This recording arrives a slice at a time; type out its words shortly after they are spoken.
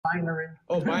binary.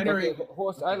 Oh, binary. Okay,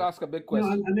 host, I'll ask a big No,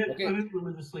 question. I meant Okay,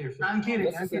 religiously or I'm kidding.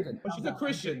 just a I'm kidding. second. Oh, she's a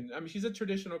Christian. I mean, she's a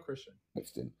traditional Christian.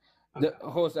 Question. The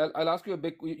host, I'll ask you a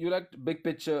big. You like big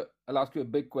picture? I'll ask you a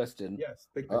big question. Yes,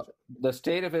 big Uh, picture. the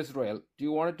state of Israel. Do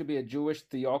you want it to be a Jewish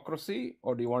theocracy,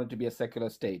 or do you want it to be a secular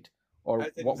state, or As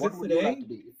it what exists would you like today? to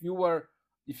be?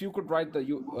 If you could write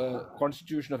the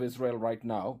Constitution of Israel right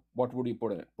now, what would you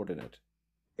put in it?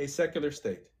 A secular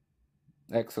state.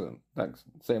 Excellent. Thanks.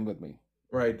 Same with me.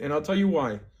 Right, and I'll tell you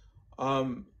why.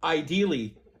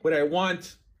 Ideally, would I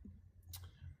want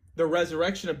the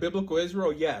resurrection of biblical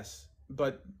Israel? Yes.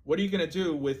 But what are you going to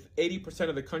do with 80%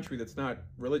 of the country that's not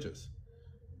religious?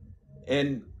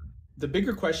 And the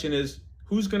bigger question is,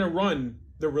 who's going to run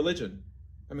the religion?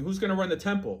 I mean, who's going to run the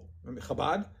temple? I mean,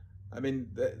 Chabad? I mean,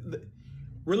 the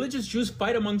religious Jews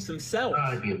fight amongst themselves.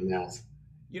 I'd be a mess.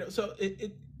 You know, so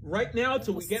right now,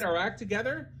 till we get our act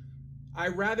together,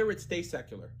 I'd rather it stay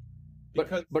secular.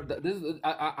 Because This is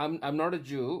I'm not a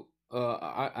Jew.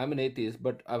 I'm an atheist,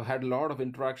 but I've had a lot of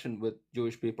interaction with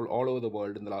Jewish people all over the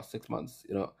world in the last 6 months.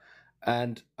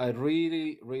 And I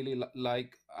really, really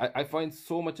like. I find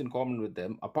so much in common with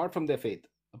them. Apart from their faith,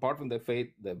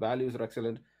 their values are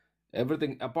excellent.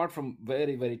 Everything apart from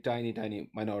very, very tiny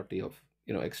minority of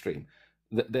extreme.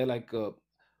 They're like.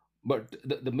 But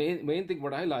the main thing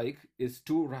what I like is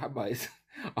two rabbis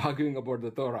arguing about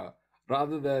the Torah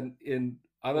rather than in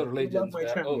other religions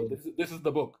where this is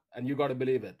the book and you got to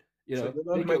believe it.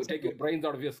 Take your brains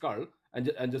out of your skull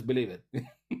and just believe it.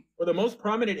 Well, the most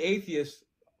prominent atheists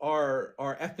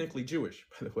are ethnically Jewish,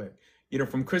 by the way.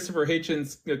 From Christopher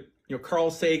Hitchens, Carl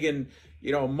Sagan,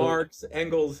 Marx,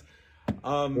 Engels.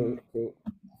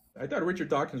 I thought Richard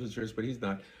Dawkins was Jewish, but he's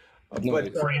not.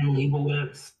 Fran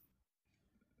Lebowitz.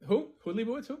 Who? Who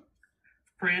Lebowitz? Who?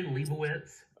 Fran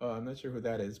Lebowitz. Oh, I'm not sure who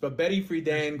that is. But Betty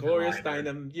Friedan, Gloria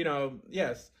Steinem,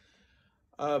 yes.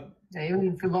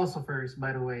 Even philosophers,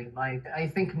 by the way. Like, I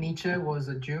think Nietzsche was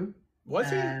a Jew. Was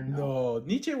he? No,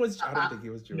 Nietzsche was. I don't think he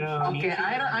was Jewish. No, Okay, Nietzsche,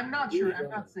 I'm not sure. I'm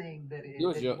not saying that He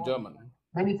was German.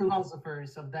 Many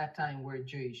philosophers of that time were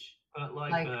Jewish. But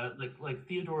like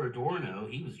Theodore Adorno,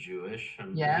 he was Jewish.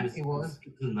 Yeah, he was. He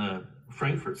was in the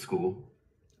Frankfurt School.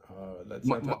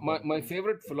 My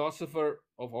favorite philosopher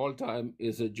of all time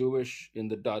is a Jewish in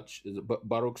the Dutch, is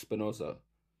Baruch Spinoza,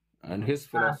 and his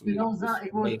philosophy. Spinoza,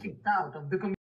 it was kicked out of the community.